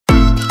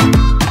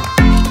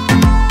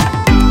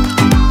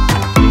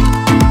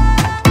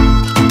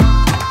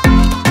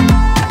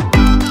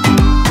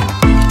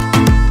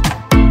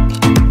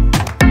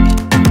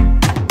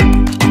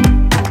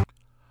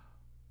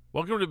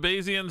to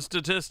Bayesian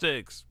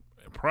Statistics.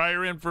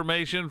 Prior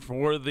information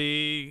for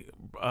the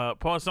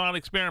Poisson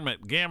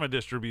experiment, gamma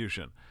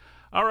distribution.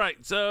 All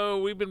right,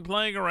 so we've been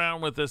playing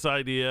around with this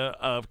idea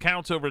of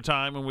counts over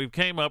time, and we've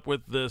came up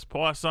with this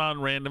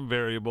Poisson random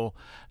variable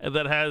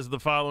that has the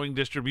following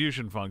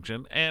distribution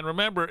function. And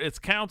remember, it's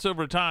counts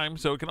over time,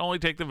 so it can only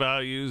take the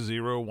values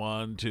 0,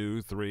 1,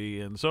 2, 3,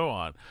 and so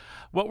on.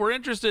 What we're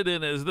interested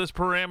in is this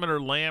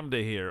parameter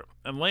lambda here.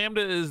 And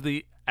lambda is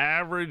the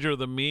average or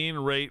the mean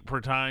rate per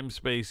time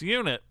space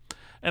unit,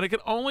 and it can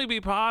only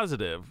be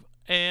positive.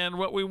 And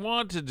what we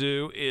want to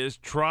do is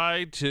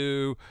try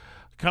to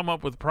come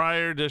up with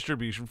prior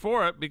distribution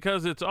for it,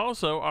 because it's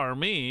also our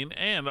mean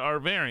and our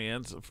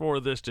variance for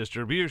this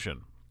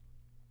distribution.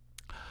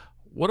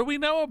 What do we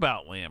know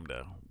about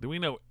lambda? Do we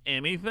know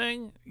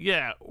anything?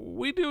 Yeah,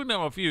 we do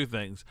know a few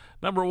things.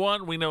 Number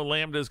one, we know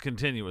lambda is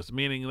continuous,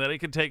 meaning that it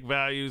can take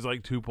values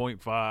like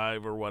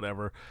 2.5 or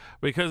whatever,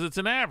 because it's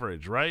an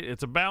average, right?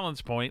 It's a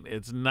balance point.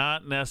 It's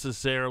not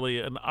necessarily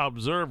an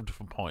observed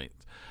point.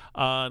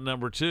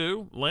 Number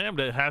two,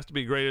 lambda has to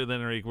be greater than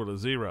or equal to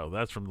 0.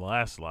 That's from the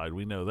last slide.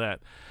 We know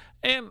that.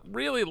 And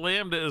really,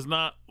 lambda is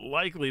not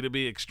likely to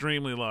be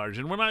extremely large.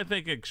 And when I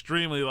think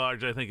extremely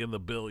large, I think in the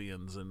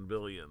billions and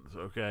billions,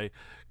 okay?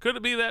 Could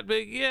it be that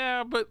big?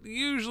 Yeah, but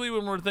usually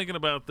when we're thinking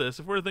about this,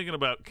 if we're thinking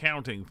about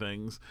counting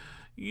things,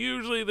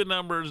 usually the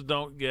numbers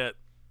don't get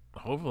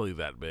hopefully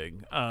that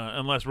big,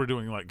 unless we're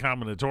doing like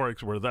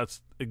combinatorics, where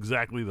that's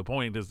exactly the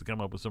point, is to come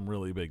up with some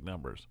really big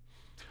numbers.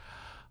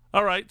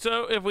 All right,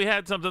 so if we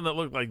had something that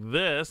looked like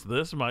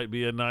this might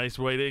be a nice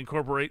way to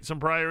incorporate some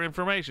prior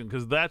information,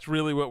 because that's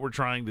really what we're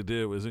trying to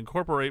do, is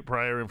incorporate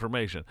prior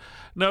information.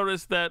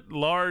 Notice that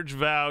large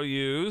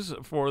values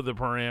for the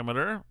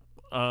parameter,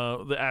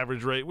 the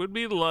average rate would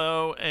be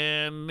low,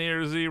 and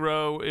near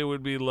 0 it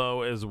would be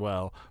low as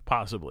well,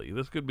 possibly.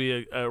 This could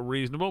be a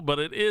reasonable, but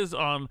it is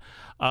on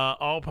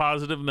all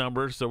positive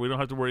numbers, so we don't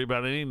have to worry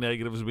about any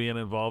negatives being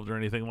involved or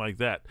anything like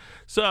that.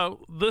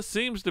 So this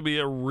seems to be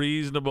a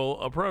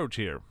reasonable approach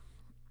here.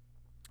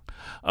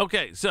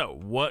 Okay, so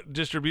what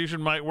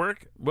distribution might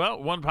work?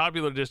 Well, one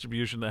popular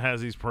distribution that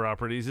has these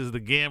properties is the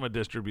gamma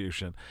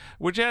distribution,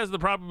 which has the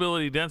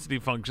probability density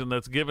function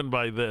that's given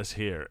by this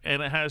here.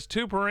 And it has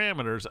two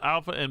parameters,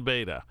 alpha and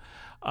beta.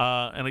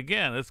 And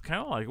again, it's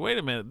kind of like, wait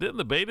a minute, didn't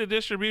the beta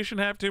distribution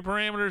have two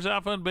parameters,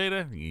 alpha and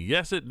beta?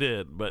 Yes, it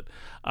did. But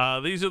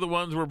these are the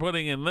ones we're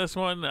putting in this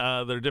one.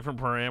 They're different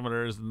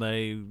parameters, and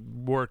they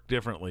work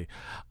differently.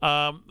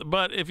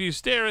 But if you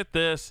stare at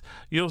this,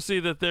 you'll see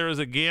that there is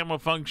a gamma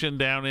function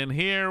down in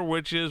here,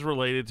 which is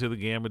related to the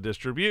gamma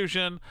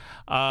distribution.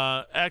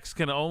 X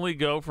can only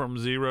go from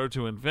 0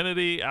 to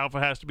infinity. Alpha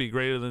has to be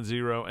greater than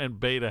 0, and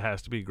beta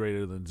has to be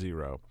greater than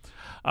 0.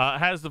 It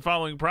has the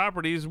following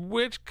properties,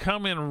 which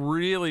come in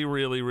really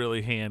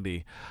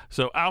handy.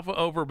 So alpha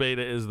over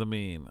beta is the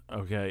mean,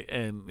 okay?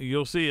 And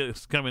you'll see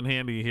it's come in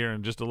handy here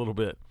in just a little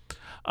bit.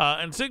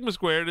 And sigma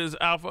squared is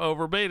alpha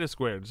over beta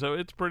squared, so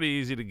it's pretty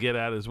easy to get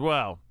at as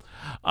well.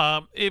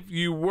 If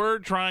you were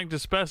trying to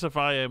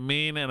specify a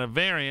mean and a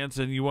variance,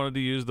 and you wanted to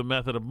use the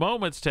method of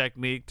moments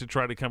technique to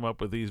try to come up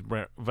with these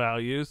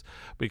values,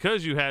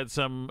 because you had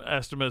some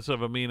estimates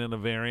of a mean and a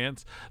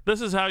variance,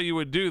 this is how you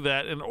would do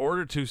that in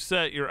order to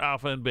set your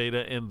alpha and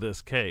beta in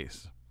this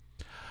case.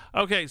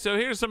 Okay, so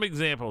here's some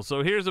examples.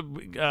 So here's a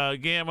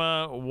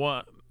gamma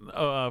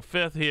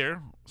 1/5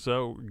 here.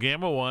 So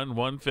gamma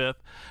 1/5.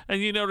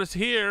 And you notice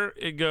here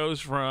it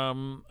goes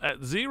from,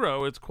 at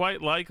 0, it's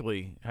quite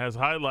likely, has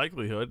high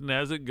likelihood, and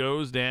as it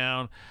goes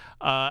down,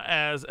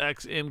 as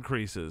x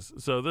increases.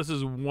 So this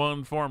is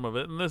one form of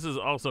it, and this is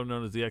also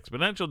known as the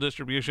exponential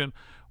distribution,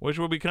 which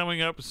will be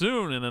coming up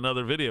soon in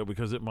another video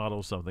because it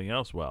models something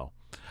else well.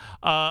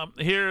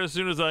 Here, as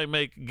soon as I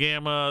make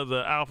gamma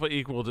the alpha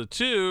equal to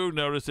 2,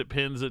 notice it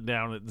pins it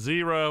down at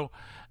 0.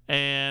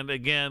 And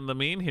again, the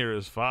mean here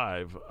is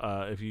 5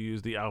 if you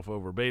use the alpha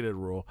over beta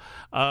rule.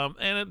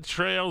 And it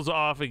trails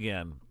off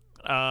again.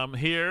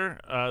 Here,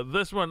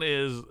 this one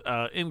is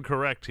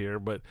incorrect here,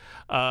 but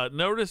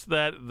notice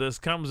that this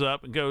comes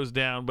up and goes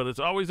down, but it's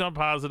always on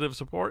positive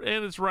support,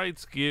 and it's right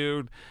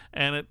skewed,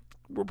 and it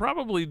will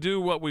probably do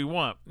what we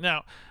want.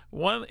 Now,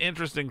 one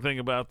interesting thing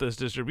about this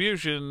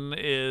distribution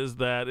is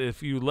that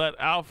if you let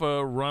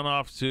alpha run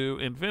off to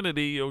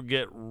infinity, you'll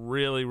get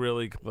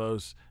really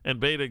close, and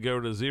beta go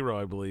to 0,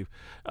 I believe.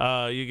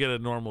 You get a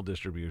normal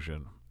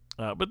distribution.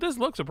 But this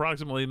looks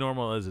approximately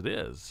normal as it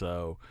is,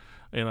 so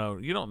you know,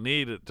 you don't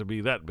need it to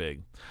be that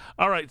big.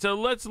 All right, so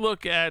let's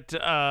look at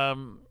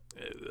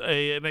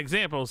an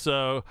example.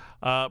 So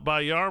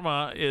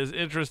Bayarma is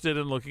interested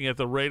in looking at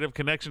the rate of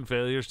connection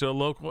failures to a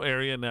local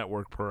area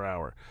network per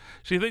hour.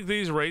 She thinks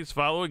these rates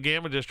follow a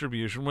gamma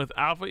distribution with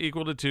alpha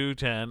equal to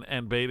 210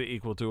 and beta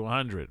equal to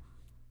 100.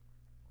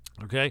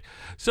 Okay,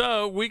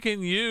 so we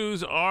can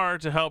use R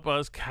to help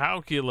us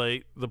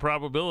calculate the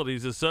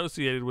probabilities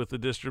associated with the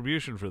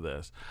distribution for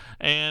this.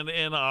 And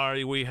in R,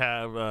 we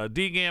have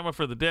D gamma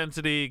for the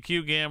density,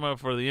 Q gamma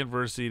for the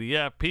inverse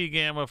CDF, P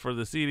gamma for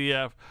the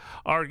CDF,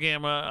 R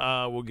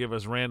gamma will give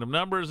us random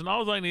numbers, and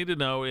all I need to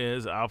know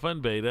is alpha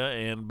and beta,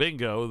 and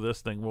bingo,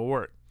 this thing will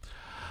work.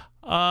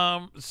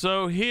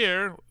 So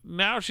here,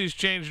 now she's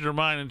changed her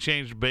mind and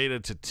changed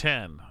beta to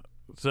 10.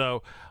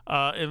 So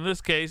in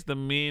this case, the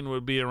mean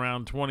would be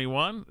around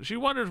 21. She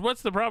wonders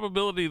what's the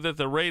probability that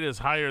the rate is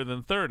higher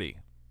than 30.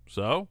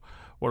 So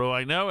what do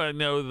I know? I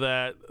know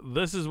that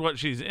this is what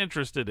she's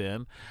interested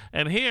in.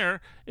 And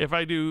here, if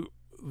I do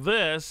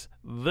this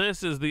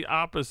is the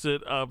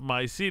opposite of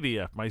my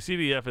CDF. My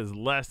CDF is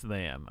less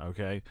than,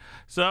 okay?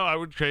 So I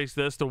would trace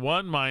this to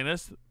 1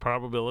 minus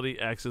probability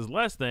x is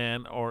less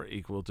than or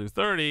equal to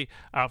 30.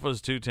 Alpha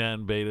is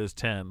 210, beta is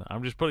 10.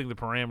 I'm just putting the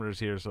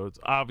parameters here so it's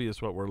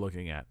obvious what we're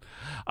looking at.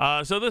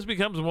 So this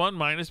becomes 1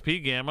 minus p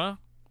gamma,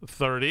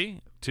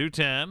 30,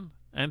 210,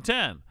 and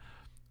 10.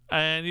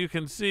 And you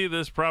can see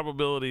this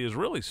probability is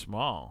really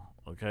small,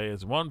 okay?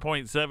 It's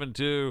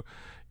 1.72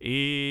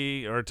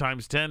 e or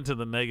times 10 to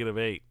the negative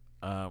 8,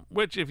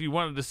 which if you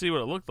wanted to see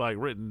what it looked like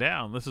written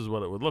down, this is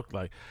what it would look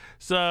like.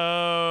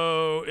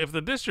 So if the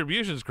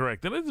distribution is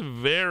correct, then it's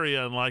very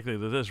unlikely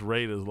that this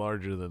rate is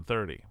larger than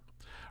 30.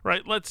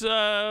 Right, let's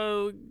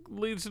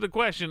leads to the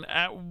question,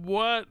 at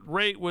what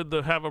rate would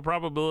have a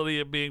probability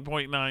of being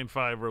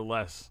 0.95 or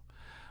less?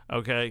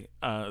 Okay,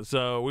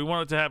 so we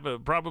want it to have a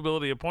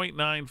probability of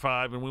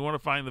 0.95, and we want to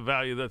find the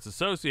value that's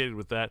associated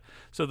with that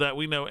so that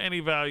we know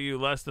any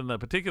value less than the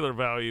particular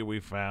value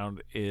we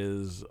found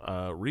is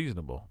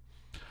reasonable.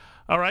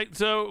 All right,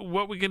 so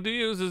what we can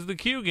use is the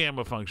Q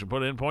gamma function.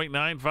 Put in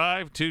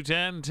 0.95,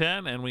 210,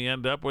 10, and we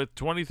end up with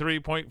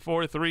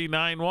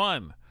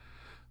 23.4391.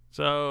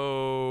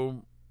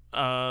 So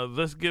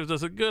this gives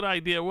us a good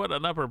idea what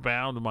an upper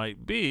bound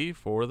might be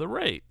for the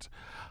rate.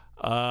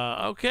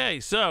 Okay,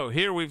 so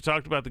here we've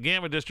talked about the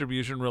gamma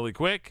distribution really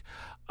quick.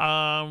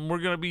 We're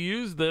going to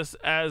use this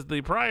as the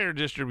prior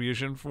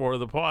distribution for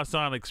the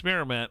Poisson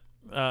experiment.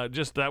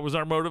 Just that was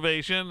our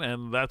motivation,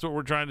 and that's what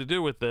we're trying to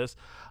do with this.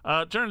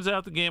 Turns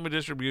out the gamma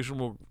distribution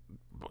will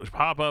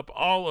pop up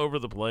all over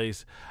the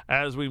place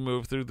as we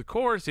move through the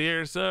course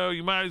here, so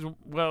you might as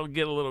well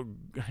get a little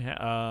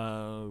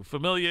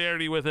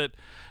familiarity with it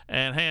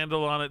and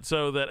handle on it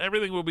so that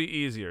everything will be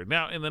easier.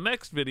 Now in the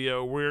next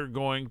video we're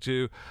going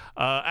to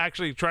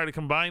actually try to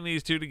combine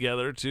these two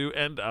together to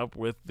end up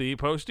with the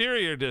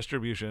posterior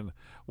distribution,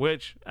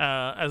 which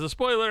as a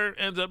spoiler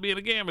ends up being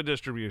a gamma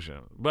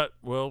distribution, but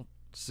we'll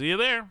see you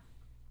there.